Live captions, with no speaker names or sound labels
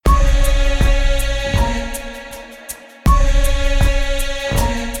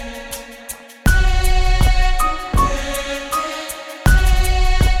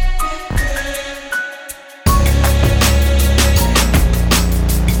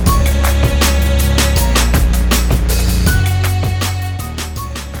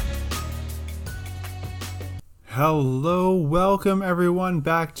Hello, welcome everyone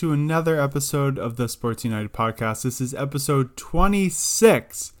back to another episode of the Sports United podcast. This is episode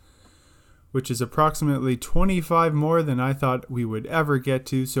 26, which is approximately 25 more than I thought we would ever get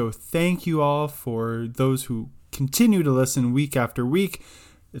to. So thank you all for those who continue to listen week after week.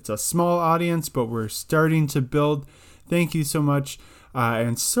 It's a small audience, but we're starting to build. Thank you so much.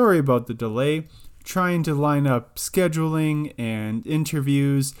 And sorry about the delay. Trying to line up scheduling and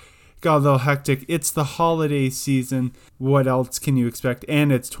interviews. Got a little hectic. It's the holiday season. What else can you expect?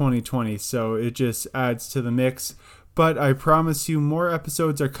 And it's 2020, so it just adds to the mix. But I promise you more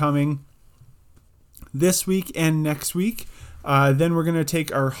episodes are coming this week and next week. Then we're going to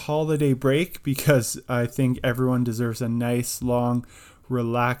take our holiday break because I think everyone deserves a nice, long,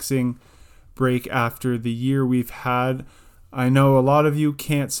 relaxing break after the year we've had. I know a lot of you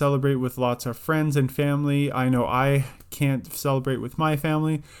can't celebrate with lots of friends and family. I know I can't celebrate with my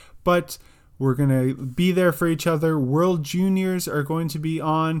family, but we're going to be there for each other. World Juniors are going to be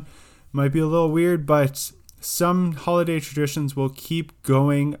on. Might be a little weird, but some holiday traditions will keep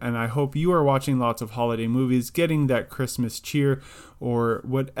going, and I hope you are watching lots of holiday movies, getting that Christmas cheer, or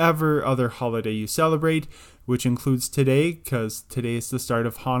whatever other holiday you celebrate, which includes today, because today is the start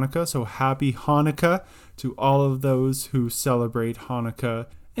of Hanukkah, so happy Hanukkah to all of those who celebrate Hanukkah.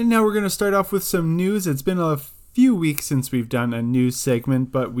 And now we're going to start off with some news. It's been a few weeks since we've done a news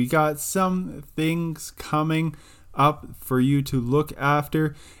segment, but we got some things coming up for you to look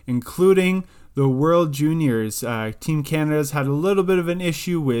after, including the World Juniors. Team Canada's had a little bit of an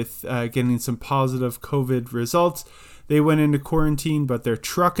issue with getting some positive COVID results. They went into quarantine, but they're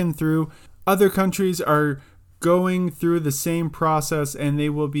trucking through. Other countries are going through the same process, and they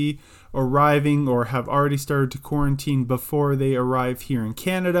will be arriving or have already started to quarantine before they arrive here in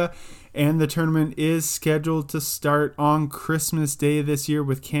Canada. And the tournament is scheduled to start on Christmas Day this year,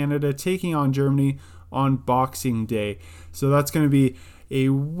 with Canada taking on Germany on Boxing Day. So that's going to be a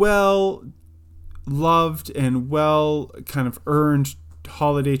well-loved and well kind of earned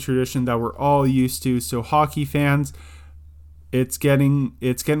holiday tradition that we're all used to. So hockey fans, it's getting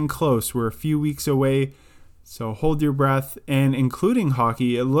close. We're a few weeks away. So hold your breath. And including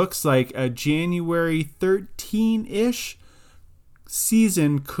hockey, it looks like a January 13-ish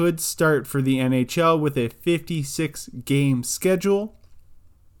season could start for the NHL with a 56-game schedule,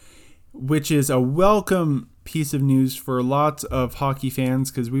 which is a welcome piece of news for lots of hockey fans,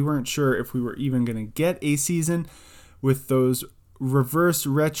 because we weren't sure if we were even going to get a season with those reverse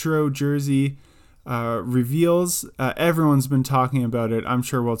retro jersey reveals. Everyone's been talking about it. I'm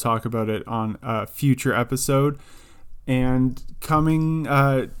sure we'll talk about it on a future episode. And coming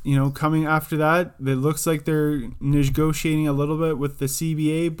after that, it looks like they're negotiating a little bit with the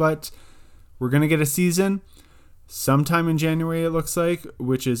CBA, but we're going to get a season sometime in January, it looks like,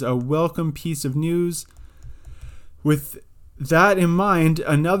 which is a welcome piece of news. With that in mind,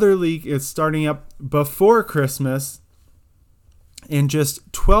 another league is starting up before Christmas. In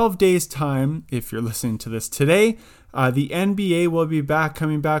just 12 days' time, if you're listening to this today, the NBA will be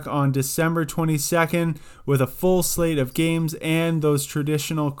coming back on December 22nd with a full slate of games and those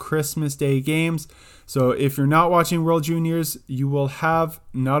traditional Christmas Day games. So if you're not watching World Juniors, you will have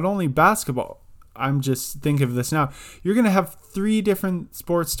not only basketball. I'm just thinking of this now. You're going to have 3 different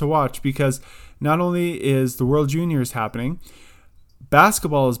sports to watch, because not only is the World Juniors happening,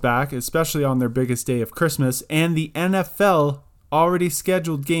 basketball is back, especially on their biggest day of Christmas, and the NFL already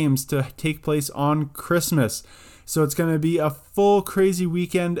scheduled games to take place on Christmas. So it's going to be a full crazy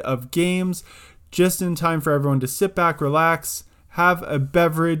weekend of games, just in time for everyone to sit back, relax, have a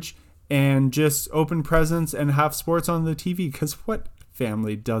beverage, and just open presents and have sports on the TV, because what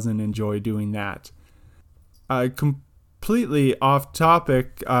family doesn't enjoy doing that? Completely off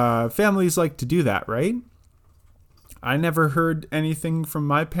topic, families like to do that, right? I never heard anything from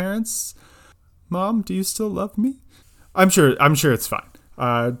my parents. Mom, do you still love me? I'm sure it's fine.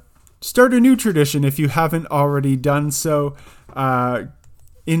 Start a new tradition if you haven't already done so.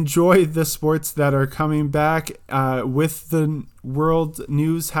 Enjoy the sports that are coming back. With the world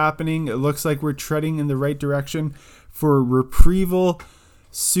news happening, it looks like we're treading in the right direction for retrieval.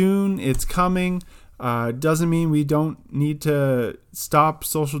 Soon it's coming. Doesn't mean we don't need to stop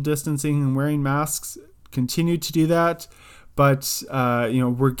social distancing and wearing masks. Continue to do that. But,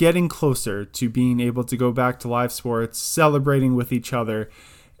 we're getting closer to being able to go back to live sports, celebrating with each other,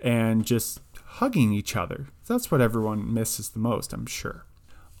 and just hugging each other. That's what everyone misses the most, I'm sure.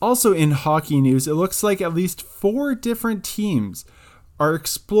 Also in hockey news, it looks like at least 4 different teams are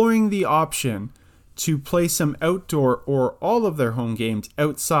exploring the option to play some outdoor or all of their home games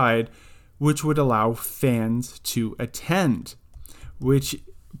outside, which would allow fans to attend, which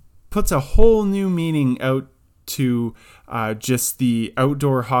puts a whole new meaning out to just the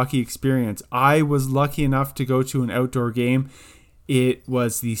outdoor hockey experience. I was lucky enough to go to an outdoor game. It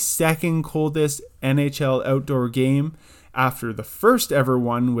was the second coldest NHL outdoor game after the first ever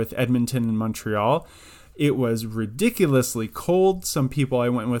one with Edmonton and Montreal. It was ridiculously cold. Some people I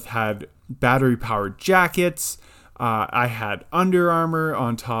went with had battery-powered jackets. I had Under Armour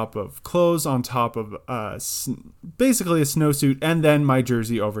on top of clothes, on top of basically a snowsuit, and then my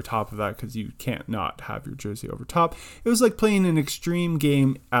jersey over top of that, because you can't not have your jersey over top. It was like playing an extreme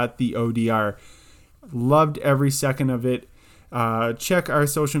game at the ODR. Loved every second of it. Check our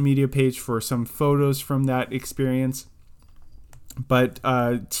social media page for some photos from that experience. But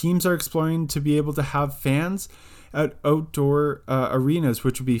teams are exploring to be able to have fans at outdoor arenas,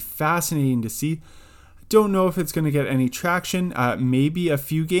 which would be fascinating to see. Don't know if it's going to get any traction. Maybe a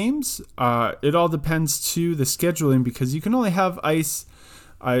few games. It all depends to the scheduling, because you can only have ice.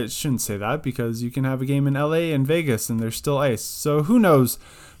 I shouldn't say that, because you can have a game in LA and Vegas and there's still ice. So who knows?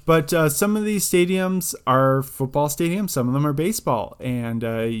 But some of these stadiums are football stadiums. Some of them are baseball. And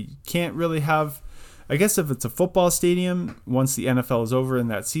you can't really have... I guess if it's a football stadium, once the NFL is over and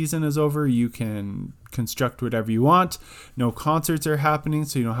that season is over, you can construct whatever you want. No concerts are happening,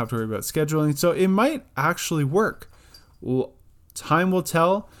 so you don't have to worry about scheduling. So it might actually work. Well, time will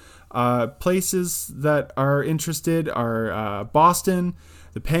tell. Places that are interested are Boston,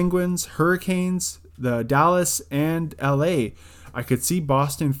 the Penguins, Hurricanes, the Dallas, and LA. I could see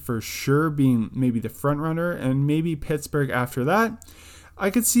Boston for sure being maybe the front runner, and maybe Pittsburgh after that. I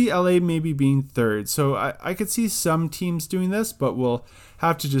could see LA maybe being third. So I could see some teams doing this, but we'll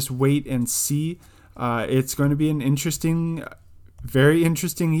have to just wait and see. It's going to be an interesting, very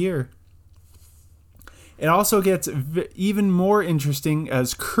interesting year. It also gets even more interesting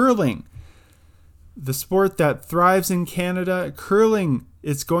as curling, the sport that thrives in Canada. Curling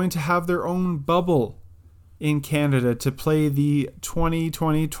is going to have their own bubble in Canada to play the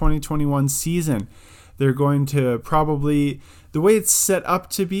 2020-2021 season. They're going to probably... The way it's set up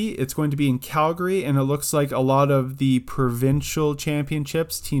to be, it's going to be in Calgary, and it looks like a lot of the provincial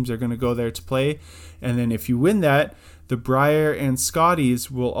championships, teams are going to go there to play. And then if you win that, the Brier and Scotties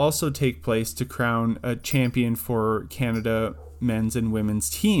will also take place to crown a champion for Canada men's and women's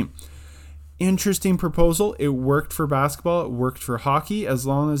team. Interesting proposal. It worked for basketball. It worked for hockey. As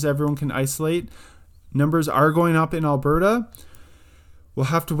long as everyone can isolate. Numbers are going up in Alberta. We'll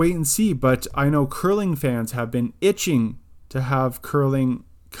have to wait and see, but I know curling fans have been itching to have curling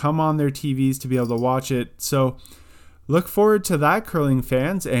come on their TVs to be able to watch it. So look forward to that, curling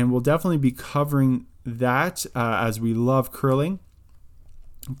fans, and we'll definitely be covering that as we love curling.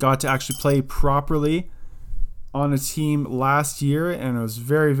 Got to actually play properly on a team last year, and it was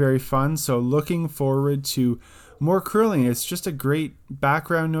very, very fun. So looking forward to more curling. It's just a great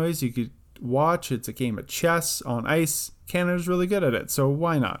background noise you could watch. It's a game of chess on ice. Canada's really good at it, so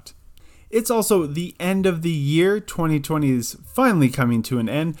why not? It's also the end of the year. 2020 is finally coming to an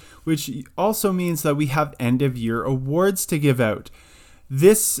end, which also means that we have end of year awards to give out.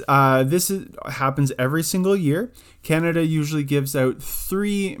 This happens every single year. Canada usually gives out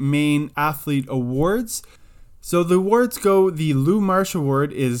 3 main athlete awards. So the awards go, the Lou Marsh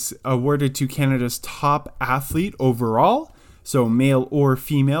Award is awarded to Canada's top athlete overall. So male or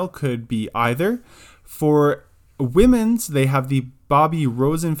female, could be either. For women's, they have the Bobby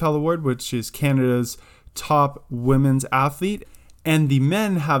Rosenfeld Award, which is Canada's top women's athlete. And the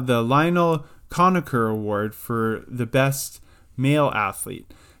men have the Lionel Conacher Award for the best male athlete.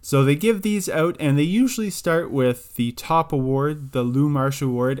 So they give these out, and they usually start with the top award, the Lou Marsh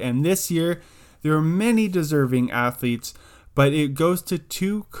Award. And this year, there are many deserving athletes, but it goes to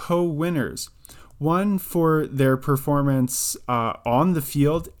 2 co-winners. One for their performance on the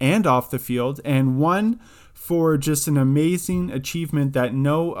field and off the field, and one for just an amazing achievement that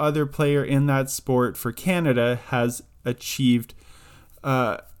no other player in that sport for Canada has achieved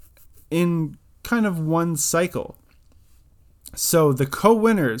in kind of one cycle. So the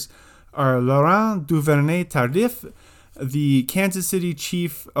co-winners are Laurent Duvernay-Tardif, the Kansas City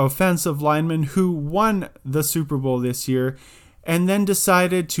Chief offensive lineman who won the Super Bowl this year and then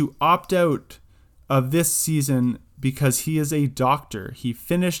decided to opt out of this season because he is a doctor. He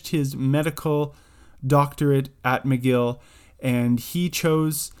finished his medical doctorate at McGill, and he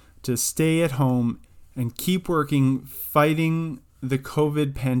chose to stay at home and keep working, fighting the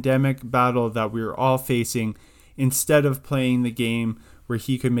COVID pandemic battle that we were all facing, instead of playing the game where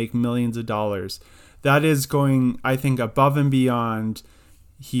he could make millions of dollars. That is going, I think, above and beyond.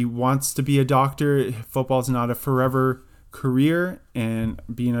 He wants to be a doctor. Football's not a forever career, and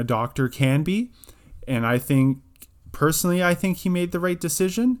being a doctor can be. And I think, personally, I think he made the right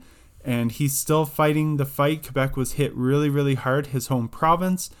decision. and he's still fighting the fight. Quebec was hit really, really hard, his home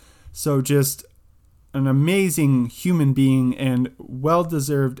province. So just an amazing human being and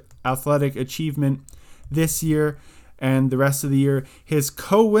well-deserved athletic achievement this year and the rest of the year. His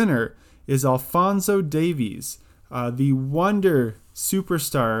co-winner is Alphonso Davies, the wonder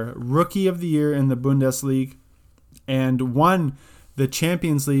superstar rookie of the year in the Bundesliga, and won the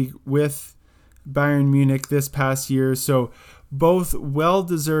Champions League with Bayern Munich this past year. So both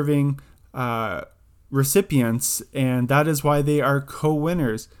well-deserving recipients, and that is why they are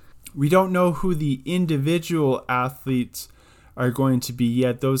co-winners. We don't know who the individual athletes are going to be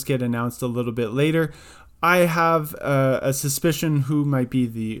yet. Those get announced a little bit later. I have a suspicion who might be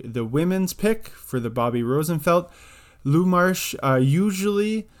the women's pick for the Bobby Rosenfeld. Lou Marsh,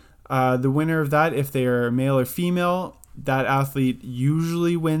 usually the winner of that, if they are male or female, that athlete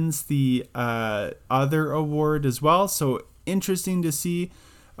usually wins the other award as well. So interesting to see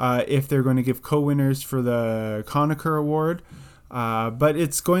if they're going to give co-winners for the Conacher Award. But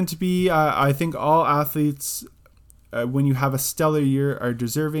it's going to be, I think all athletes, when you have a stellar year, are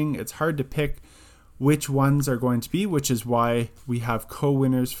deserving. It's hard to pick which ones are going to be, which is why we have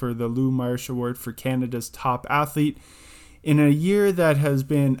co-winners for the Lou Marsh Award for Canada's top athlete. In a year that has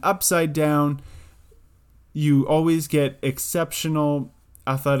been upside down, you always get exceptional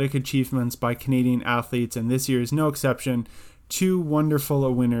athletic achievements by Canadian athletes, and this year is no exception. 2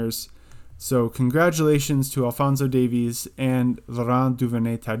 wonderful winners. So congratulations to Alphonso Davies and Laurent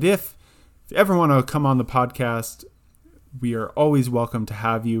Duvernay-Tardif. If you ever want to come on the podcast, we are always welcome to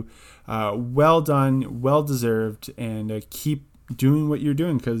have you. Well done, well deserved, and keep doing what you're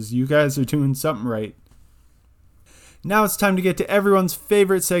doing because you guys are doing something right. Now it's time to get to everyone's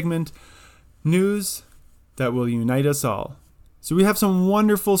favorite segment, news that will unite us all. So we have some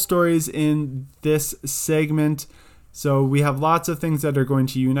wonderful stories in this segment. So we have lots of things that are going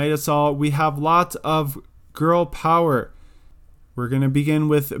to unite us all. We have lots of girl power. We're going to begin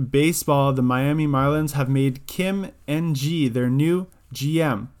with baseball. The Miami Marlins have made Kim Ng their new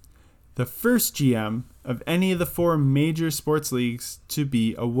GM, the first GM of any of the 4 major sports leagues to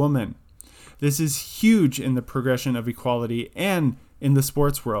be a woman. This is huge in the progression of equality and in the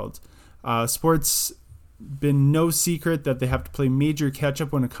sports world. Sports been no secret that they have to play major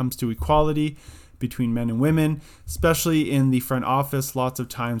catch-up when it comes to equality between men and women, especially in the front office. Lots of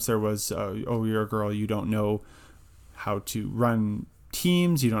times there was, oh, you're a girl, you don't know how to run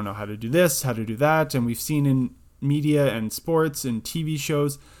teams, you don't know how to do this, how to do that. And we've seen in media and sports and TV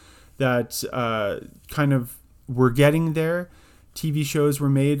shows that kind of we're getting there. TV shows were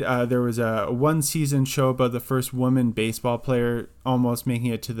made. There was a 1-season show about the first woman baseball player almost making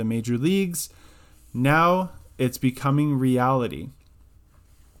it to the major leagues. Now it's becoming reality.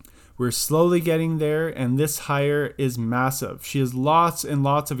 We're slowly getting there, and this hire is massive. She has lots and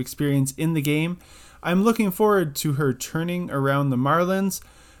lots of experience in the game. I'm looking forward to her turning around the Marlins.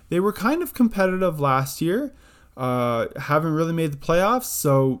 They were kind of competitive last year, haven't really made the playoffs,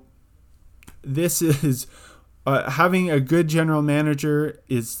 so this is having a good general manager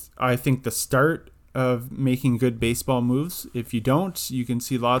is, I think, the start of making good baseball moves. If you don't, you can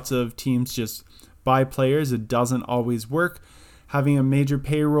see lots of teams just buy players. It doesn't always work. Having a major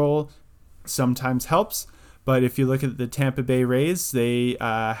payroll sometimes helps, but if you look at the Tampa Bay Rays, they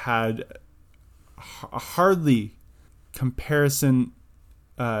had a hardly comparison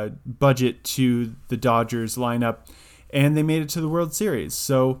budget to the Dodgers lineup, and they made it to the World Series.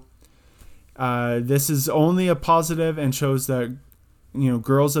 So this is only a positive and shows that,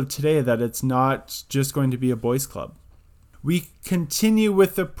 girls of today, that it's not just going to be a boys' club. We continue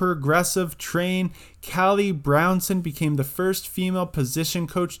with the progressive train. Callie Brownson became the first female position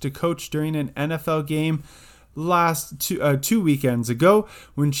coach to coach during an NFL game last 2 weekends ago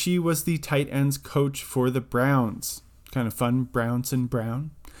when she was the tight ends coach for the Browns. Kind of fun, Brownson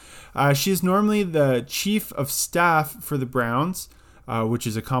Brown. She is normally the chief of staff for the Browns, which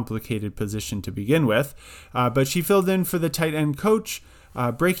is a complicated position to begin with. But she filled in for the tight end coach,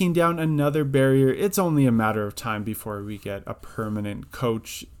 breaking down another barrier. It's only a matter of time before we get a permanent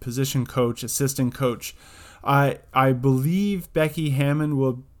coach, position coach, assistant coach. I believe Becky Hammon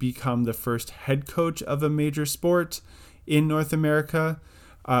will become the first head coach of a major sport in North America,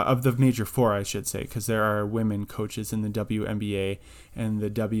 of the major 4, I should say, because there are women coaches in the WNBA and the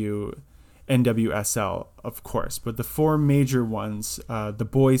NWSL, of course. But the 4 major ones, the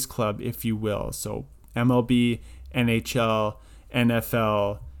boys club, if you will, so MLB, NHL,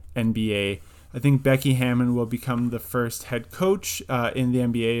 NFL, NBA. I think Becky Hammon will become the first head coach in the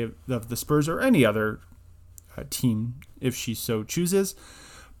NBA of the Spurs or any other team if she so chooses.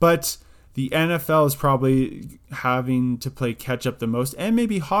 But The NFL is probably having to play catch up the most, and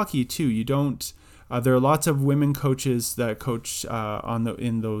maybe hockey too. You don't. There are lots of women coaches that coach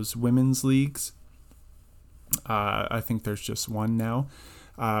in those women's leagues. I think there's just one now,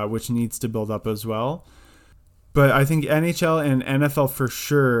 which needs to build up as well. But I think NHL and NFL for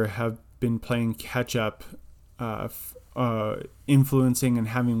sure have been playing catch up, influencing and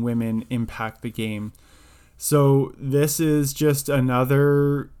having women impact the game. So this is just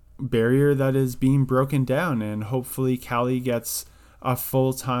another barrier that is being broken down, and hopefully Callie gets a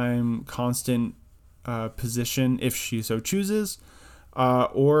full-time, constant position if she so chooses,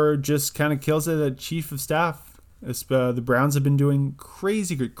 or just kind of kills it at chief of staff. The Browns have been doing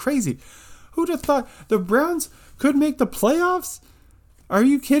crazy. Who'd have thought the Browns could make the playoffs? Are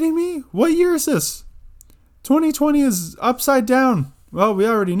you kidding me? What year is this? 2020 is upside down. Well, we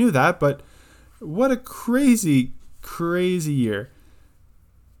already knew that, but what a crazy year.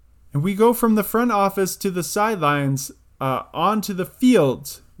 And we go from the front office to the sidelines, onto the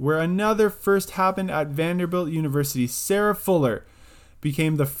field, where another first happened at Vanderbilt University. Sarah Fuller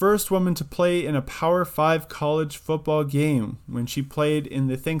became the first woman to play in a Power 5 college football game when she played in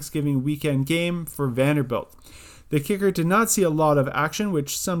the Thanksgiving weekend game for Vanderbilt. The kicker did not see a lot of action,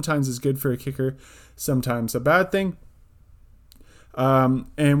 which sometimes is good for a kicker, sometimes a bad thing.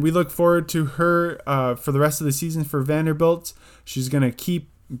 And we look forward to her for the rest of the season for Vanderbilt. She's going to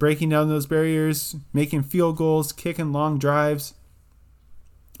keep breaking down those barriers, making field goals, kicking long drives.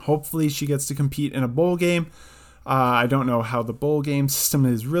 Hopefully she gets to compete in a bowl game. I don't know how the bowl game system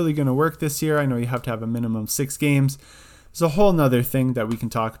is really going to work this year. I know you have to have a minimum 6 games. It's a whole nother thing that we can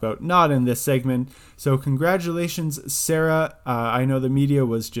talk about, not in this segment. So congratulations, Sarah. I know the media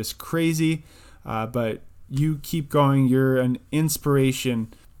was just crazy, but you keep going. You're an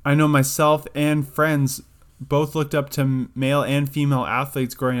inspiration. I know myself and friends both looked up to male and female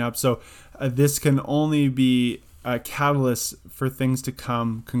athletes growing up. So this can only be a catalyst for things to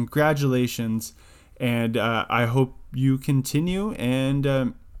come. Congratulations. And I hope you continue, and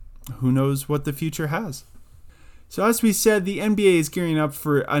who knows what the future has. So as we said, the NBA is gearing up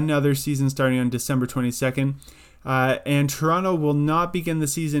for another season starting on December 22nd. And Toronto will not begin the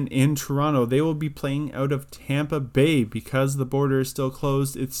season in Toronto. They will be playing out of Tampa Bay because the border is still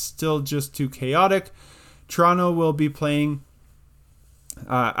closed. It's still just too chaotic. Toronto will be playing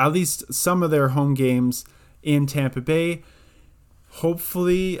at least some of their home games in Tampa Bay.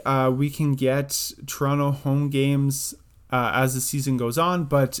 Hopefully, we can get Toronto home games as the season goes on,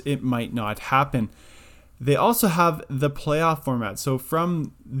 but it might not happen. They also have the playoff format. So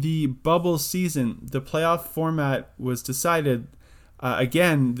from the bubble season, the playoff format was decided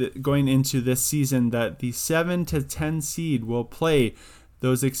going into this season that the 7 to 10 seed will play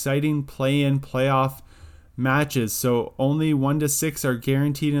those exciting play-in playoff matches. So only 1 to 6 are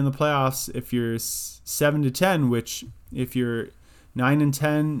guaranteed in the playoffs. If you're 7 to 10, which if you're 9 and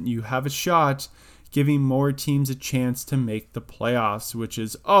 10, you have a shot, giving more teams a chance to make the playoffs, which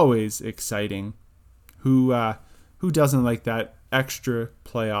is always exciting. Who doesn't like that extra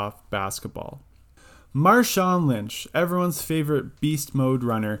playoff basketball? Marshawn Lynch, everyone's favorite beast mode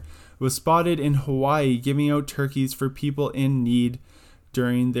runner, was spotted in Hawaii giving out turkeys for people in need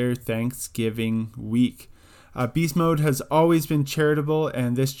during their Thanksgiving week. Beast mode has always been charitable,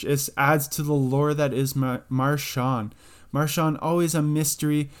 and this just adds to the lore that is Marshawn. Marshawn, always a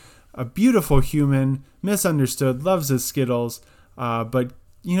mystery, a beautiful human, misunderstood, loves his Skittles, but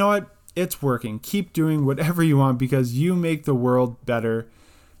you know what? It's working. Keep doing whatever you want because you make the world better.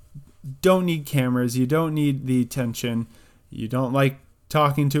 Don't need cameras. You don't need the attention. You don't like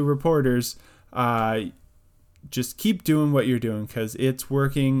talking to reporters. Just keep doing what you're doing because it's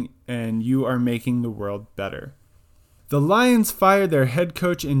working and you are making the world better. The Lions fired their head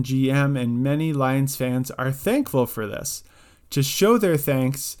coach and GM, and many Lions fans are thankful for this. To show their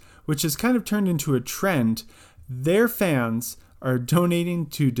thanks, which has kind of turned into a trend, their fans are donating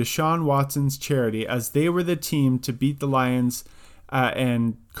to Deshaun Watson's charity as they were the team to beat the Lions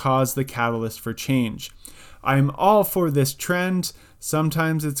and cause the catalyst for change. I'm all for this trend.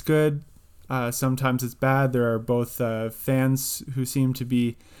 Sometimes it's good, sometimes it's bad. There are both fans who seem to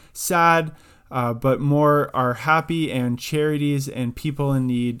be sad, but more are happy, and charities and people in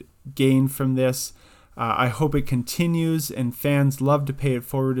need gain from this. I hope it continues, and fans love to pay it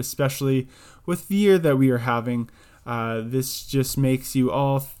forward, especially with the year that we are having. This just makes you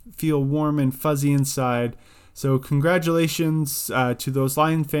all feel warm and fuzzy inside. So congratulations to those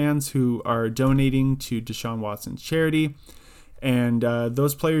Lion fans who are donating to Deshaun Watson's charity. And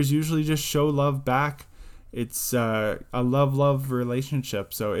those players usually just show love back. It's a love-love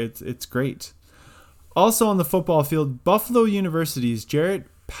relationship, so it's great. Also on the football field, Buffalo University's Jarrett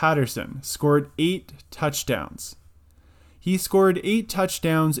Patterson scored 8 touchdowns. He scored 8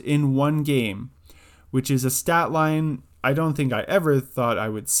 touchdowns in one game, which is a stat line I don't think I ever thought I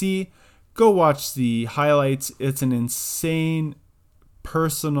would see. Go watch the highlights. It's an insane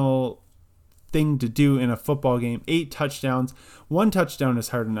personal thing to do in a football game. 8 touchdowns. 1 touchdown is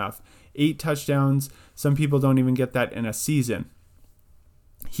hard enough. 8 touchdowns. Some people don't even get that in a season.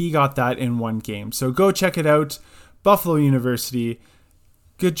 He got that in one game. So go check it out. Buffalo University.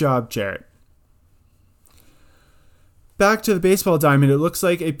 Good job, Jarrett. Back to the baseball diamond, it looks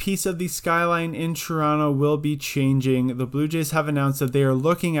like a piece of the skyline in Toronto will be changing. The Blue Jays have announced that they are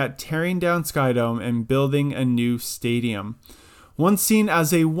looking at tearing down Skydome and building a new stadium. Once seen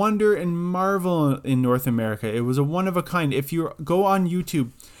as a wonder and marvel in North America, it was a one of a kind. If you go on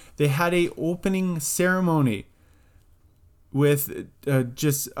YouTube, they had a opening ceremony with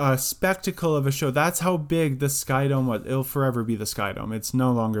just a spectacle of a show. That's how big the Skydome was. It'll forever be the Skydome. It's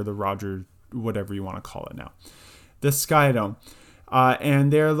no longer the Roger, whatever you want to call it now. The Skydome.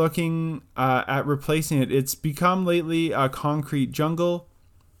 And they're looking at replacing it. It's become lately a concrete jungle.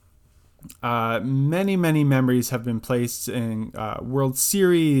 Many memories have been placed in World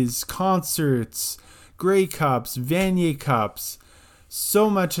Series, concerts, Grey Cups, Vanier Cups. So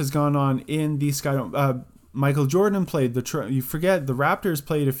much has gone on in the Skydome. Michael Jordan played you forget the Raptors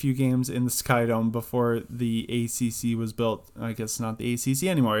played a few games in the Skydome before the ACC was built. I guess not the ACC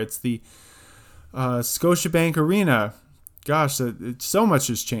anymore. It's the Scotiabank Arena. Gosh, so much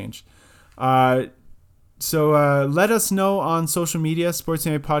has changed. So let us know on social media, Sports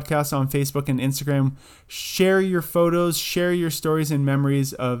United Podcast on Facebook and Instagram. Share your photos, share your stories and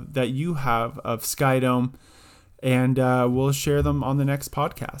memories that you have of Skydome, and we'll share them on the next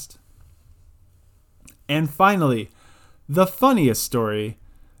podcast. And finally, the funniest story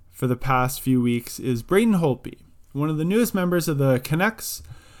for the past few weeks is Braden Holtby, one of the newest members of the Canucks.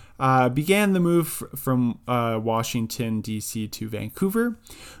 Began the move from Washington, D.C. to Vancouver.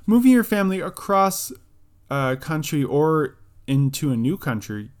 Moving your family across country or into a new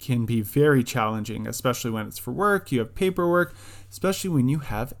country can be very challenging, especially when it's for work, you have paperwork, especially when you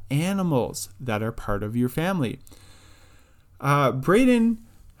have animals that are part of your family. Braden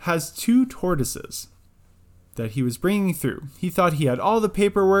has 2 tortoises that he was bringing through. He thought he had all the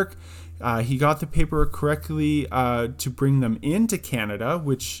paperwork. He got the paperwork correctly to bring them into Canada,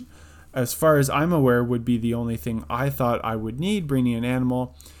 which, as far as I'm aware, would be the only thing I thought I would need. Bringing an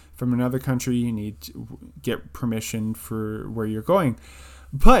animal from another country, you need to get permission for where you're going.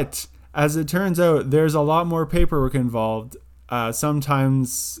 But as it turns out, there's a lot more paperwork involved.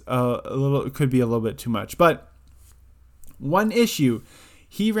 Sometimes it could be a little bit too much. But one issue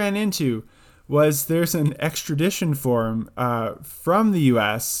he ran into was there's an extradition form from the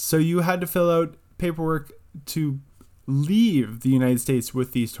U.S., so you had to fill out paperwork to leave the United States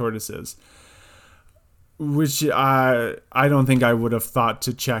with these tortoises, which I don't think I would have thought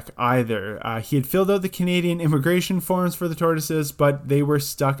to check either. He had filled out the Canadian immigration forms for the tortoises, but they were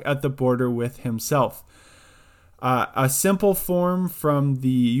stuck at the border with himself. A simple form from the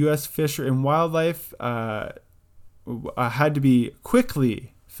U.S. Fish and Wildlife had to be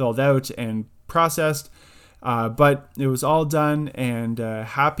quickly filled out and processed, but it was all done, and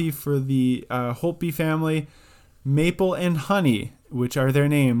happy for the Holtby family. Maple and Honey, which are their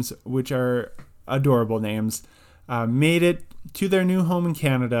names, which are adorable names, made it to their new home in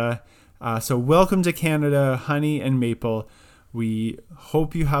Canada. So welcome to Canada, Honey and Maple. We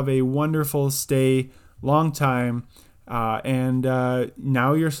hope you have a wonderful stay, long time, and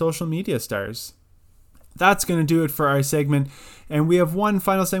now you're social media stars. That's going to do it for our segment. And we have one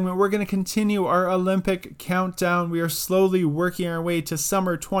final segment. We're going to continue our Olympic countdown. We are slowly working our way to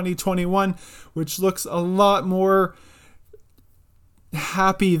summer 2021, which looks a lot more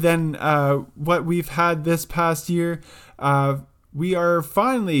happy than what we've had this past year. We are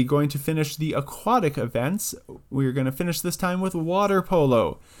finally going to finish the aquatic events. We're going to finish this time with water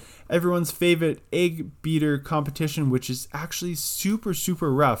polo, everyone's favorite egg beater competition, which is actually super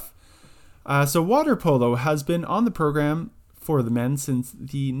rough. So water polo has been on the program for the men since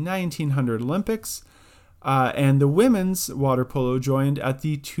the 1900 Olympics, and the women's water polo joined at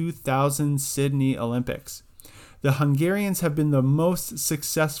the 2000 Sydney Olympics. The Hungarians have been the most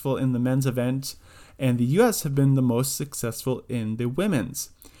successful in the men's event, and the US have been the most successful in the women's.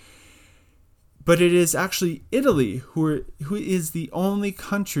 But it is actually Italy who is the only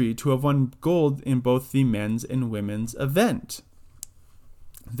country to have won gold in both the men's and women's event.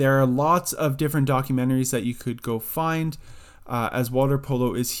 There are lots of different documentaries that you could go find, as water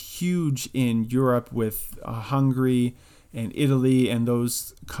polo is huge in Europe with Hungary and Italy and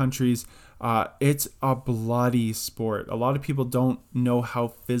those countries. It's a bloody sport. A lot of people don't know how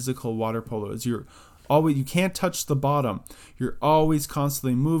physical water polo is. You can't touch the bottom. You're always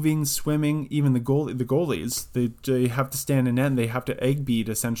constantly moving, swimming. Even the goalies, they have to stand in net. They have to egg beat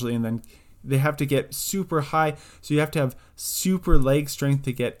essentially, and then they have to get super high. So you have to have super leg strength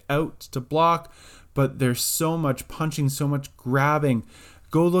to get out to block. But there's so much punching, so much grabbing.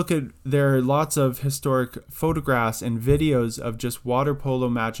 Go look at, there are lots of historic photographs and videos of just water polo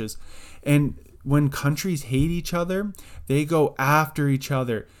matches. And when countries hate each other, they go after each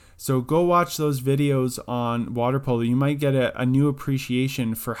other. So go watch those videos on water polo. You might get a new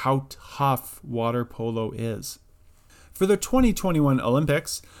appreciation for how tough water polo is. For the 2021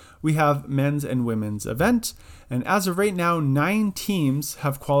 Olympics, we have men's and women's event. And as of right now, 9 teams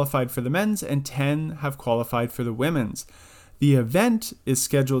have qualified for the men's and 10 have qualified for the women's. The event is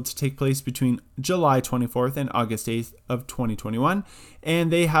scheduled to take place between July 24th and August 8th of 2021,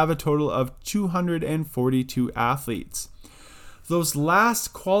 and they have a total of 242 athletes. Those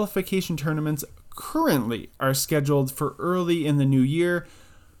last qualification tournaments currently are scheduled for early in the new year.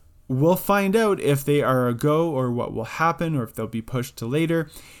 We'll find out if they are a go or what will happen or if they'll be pushed to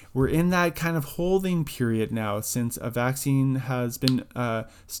later. We're in that kind of holding period now since a vaccine has been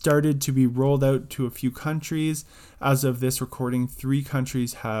started to be rolled out to a few countries. As of this recording, 3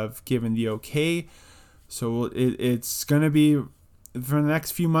 countries have given the okay. So it's going to be, for the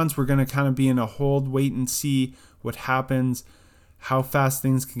next few months, we're going to kind of be in a hold, wait and see what happens, how fast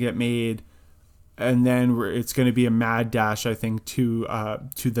things can get made. And then it's going to be a mad dash, I think, to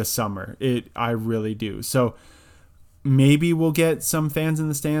the summer. I really do. So maybe we'll get some fans in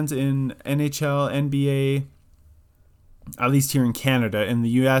the stands in NHL, NBA, at least here in Canada. In the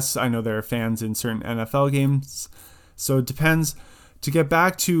US, I know there are fans in certain NFL games. So it depends. To get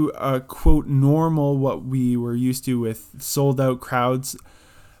back to quote normal, what we were used to with sold out crowds,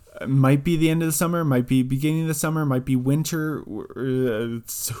 might be the end of the summer, might be beginning of the summer, might be winter.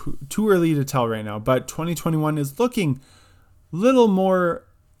 It's too early to tell right now. But 2021 is looking a little more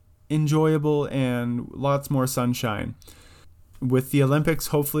enjoyable and lots more sunshine. With the Olympics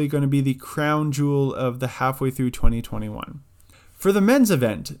hopefully going to be the crown jewel of the halfway through 2021. For the men's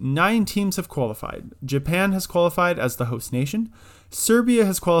event, 9 teams have qualified. Japan has qualified as the host nation. Serbia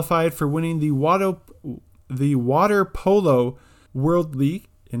has qualified for winning the Water Polo World League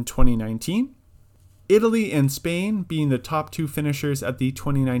in 2019. Italy and Spain, being the top 2 finishers at the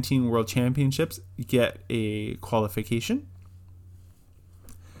 2019 World Championships, get a qualification.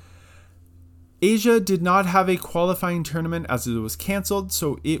 Asia did not have a qualifying tournament as it was cancelled,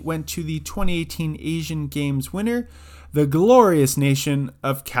 so it went to the 2018 Asian Games winner, the glorious nation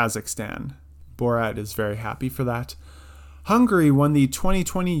of Kazakhstan. Borat is very happy for that. Hungary won the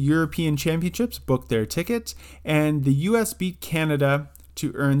 2020 European Championships, booked their ticket, and the US beat Canada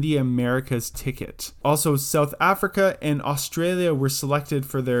to earn the America's ticket. Also, South Africa and Australia were selected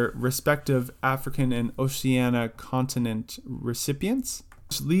for their respective African and Oceania continent recipients.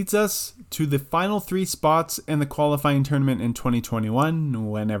 Which leads us to the final 3 spots in the qualifying tournament in 2021,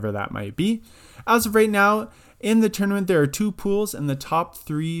 whenever that might be. As of right now, in the tournament, there are 2 pools, and the top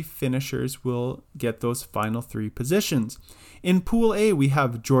 3 finishers will get those final 3 positions. In Pool A, we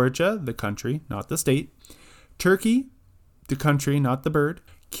have Georgia, the country, not the state, Turkey, the country, not the bird,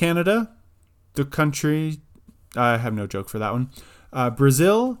 Canada, the country, I have no joke for that one,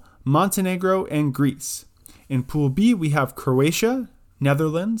 Brazil, Montenegro, and Greece. In Pool B, we have Croatia,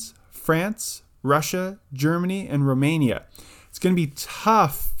 Netherlands, France, Russia, Germany, and Romania. It's going to be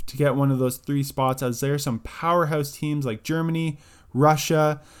tough to get one of those 3 spots, as there are some powerhouse teams like Germany,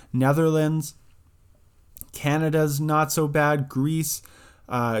 Russia, Netherlands. Canada's not so bad. Greece,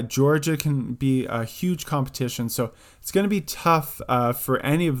 Georgia can be a huge competition. So it's going to be tough for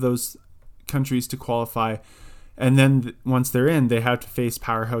any of those countries to qualify. And then once they're in, they have to face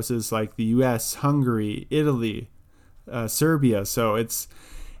powerhouses like the US, Hungary, Italy, Serbia. So it's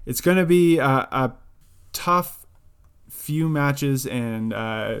going to be a tough few matches, and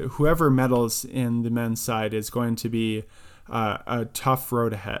whoever medals in the men's side is going to be a tough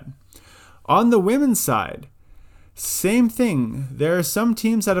road ahead. On the women's side, same thing. There are some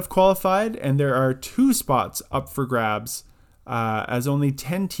teams that have qualified, and there are 2 spots up for grabs, as only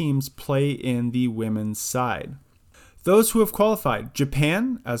 10 teams play in the women's side. Those who have qualified: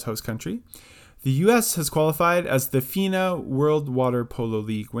 Japan as host country. The US has qualified as the FINA World Water Polo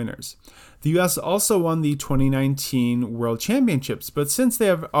League winners. The US also won the 2019 World Championships, but since they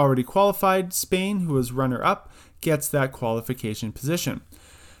have already qualified, Spain, who was runner-up, gets that qualification position.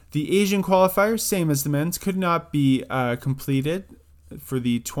 The Asian qualifiers, same as the men's, could not be completed for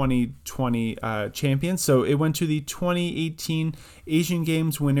the 2020 champions. So it went to the 2018 Asian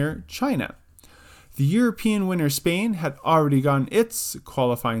Games winner, China. The European winner, Spain, had already gotten its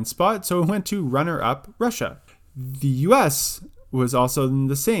qualifying spot, so it went to runner-up, Russia. The US was also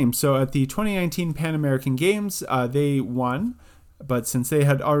the same. So at the 2019 Pan American Games, they won, but since they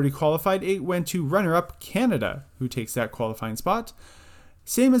had already qualified, it went to runner-up, Canada, who takes that qualifying spot.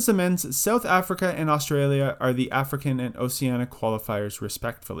 Same as the men's, South Africa and Australia are the African and Oceania qualifiers,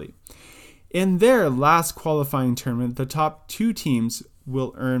 respectively. In their last qualifying tournament, the top 2 teams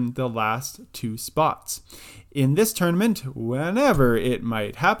will earn the last 2 spots. In this tournament, whenever it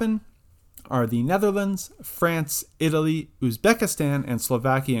might happen, are the Netherlands, France, Italy, Uzbekistan, and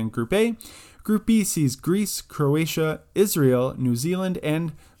Slovakia in Group A. Group B sees Greece, Croatia, Israel, New Zealand,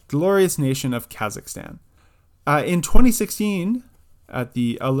 and glorious nation of Kazakhstan. In 2016, at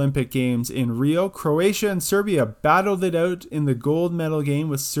the Olympic Games in Rio, Croatia and Serbia battled it out in the gold medal game,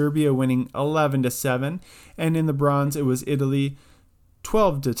 with Serbia winning 11-7, and in the bronze it was Italy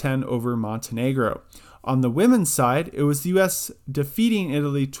 12-10 over Montenegro. On the women's side, it was the US defeating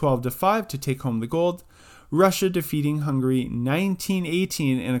Italy 12-5 to take home the gold, Russia defeating Hungary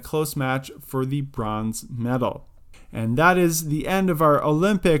 19-18 in a close match for the bronze medal. And that is the end of our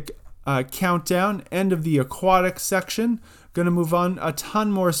Olympic countdown, end of the aquatic section. Going to move on, a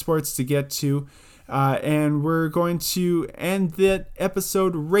ton more sports to get to, and we're going to end that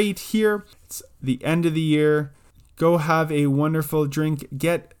episode right here. It's the end of the year. Go have a wonderful drink.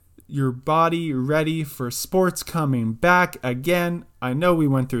 Get your body ready for sports coming back again. I know we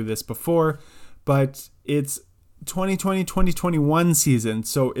went through this before, but it's 2020-2021 season,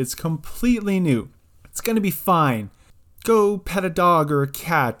 so it's completely new. It's going to be fine. Go pet a dog or a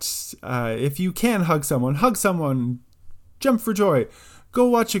cat. If you can hug someone, jump for joy. Go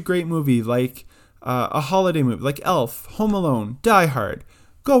watch a great movie like a holiday movie like Elf, Home Alone, Die Hard.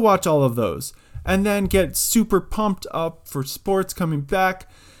 Go watch all of those. And then get super pumped up for sports coming back.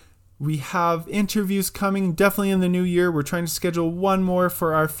 We have interviews coming definitely in the new year. We're trying to schedule one more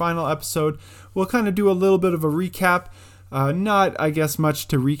for our final episode. We'll kind of do a little bit of a recap. Not, I guess, much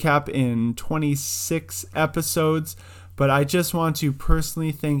to recap in 26 episodes, but I just want to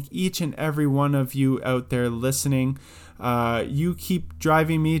personally thank each and every one of you out there listening. You keep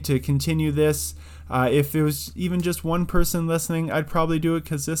driving me to continue this. If it was even just one person listening, I'd probably do it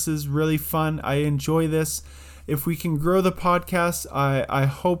because this is really fun. I enjoy this. If we can grow the podcast, I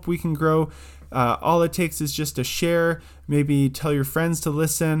hope we can grow. All it takes is just a share. Maybe tell your friends to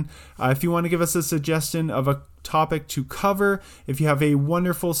listen. If you want to give us a suggestion of a topic to cover, if you have a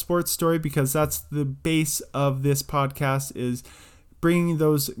wonderful sports story, because that's the base of this podcast, is bringing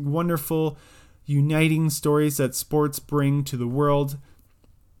those wonderful uniting stories that sports bring to the world,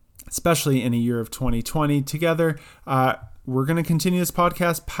 especially in a year of 2020 together. We're going to continue this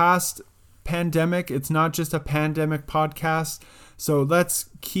podcast past pandemic. It's not just a pandemic podcast. So let's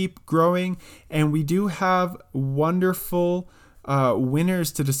keep growing. And we do have wonderful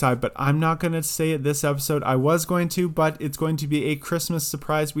winners to decide, but I'm not going to say it this episode. I was going to, but it's going to be a Christmas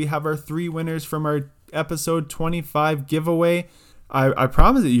surprise. We have our 3 winners from our episode 25 giveaway. I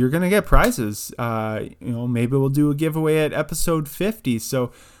promise you, you're going to get prizes. Maybe we'll do a giveaway at episode 50.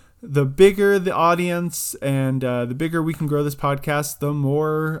 So the bigger the audience and the bigger we can grow this podcast, the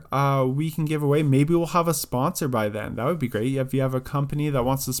more we can give away. Maybe we'll have a sponsor by then. That would be great. If you have a company that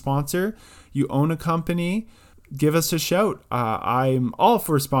wants to sponsor, you own a company, give us a shout. I'm all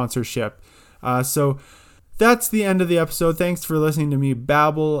for sponsorship. So that's the end of the episode. Thanks for listening to me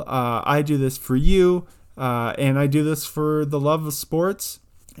babble. I do this for you, and I do this for the love of sports.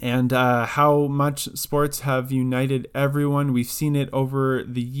 And how much sports have united everyone. We've seen it over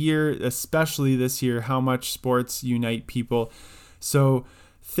the year, especially this year, how much sports unite people. So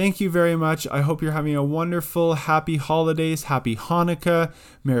thank you very much. I hope you're having a wonderful, happy holidays, happy Hanukkah,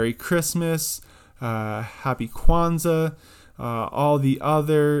 Merry Christmas, happy Kwanzaa, all the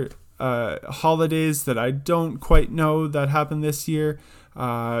other holidays that I don't quite know that happened this year.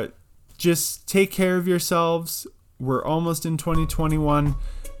 Just take care of yourselves. We're almost in 2021.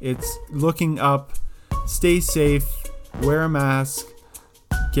 It's looking up. Stay safe. Wear a mask.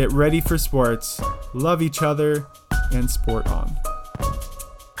 Get ready for sports. Love each other. And sport on.